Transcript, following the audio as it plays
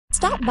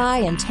Stop by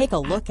and take a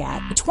look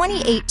at the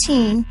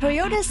 2018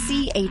 Toyota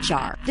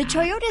CHR. The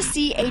Toyota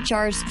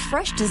CHR's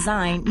fresh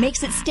design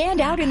makes it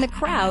stand out in the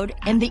crowd,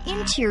 and the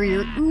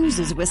interior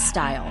oozes with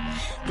style.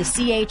 The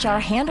CHR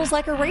handles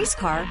like a race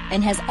car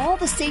and has all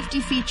the safety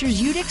features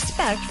you'd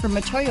expect from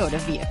a Toyota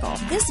vehicle.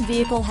 This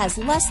vehicle has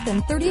less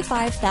than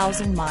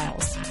 35,000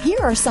 miles. Here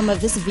are some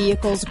of this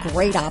vehicle's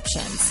great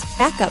options: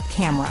 backup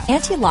camera,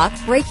 anti-lock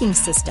braking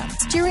system,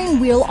 steering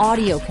wheel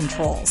audio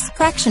controls,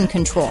 traction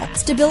control,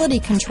 stability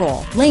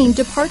control, lane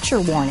departure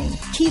warning,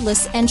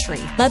 keyless entry,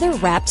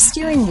 leather-wrapped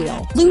steering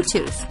wheel,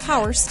 Bluetooth,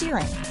 power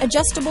steering,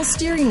 adjustable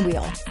steering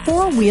wheel,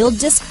 four-wheel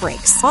disc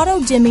brakes,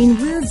 auto-dimming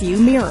rear view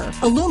mirror,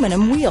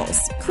 aluminum wheels,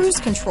 cruise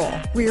control,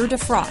 rear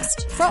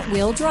defrost,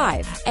 front-wheel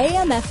drive,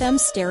 AM/FM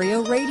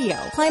stereo radio,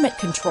 climate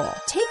control.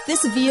 Take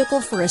this vehicle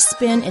for a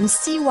spin and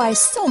see why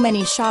so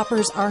many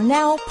shoppers are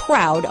now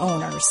proud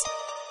owners.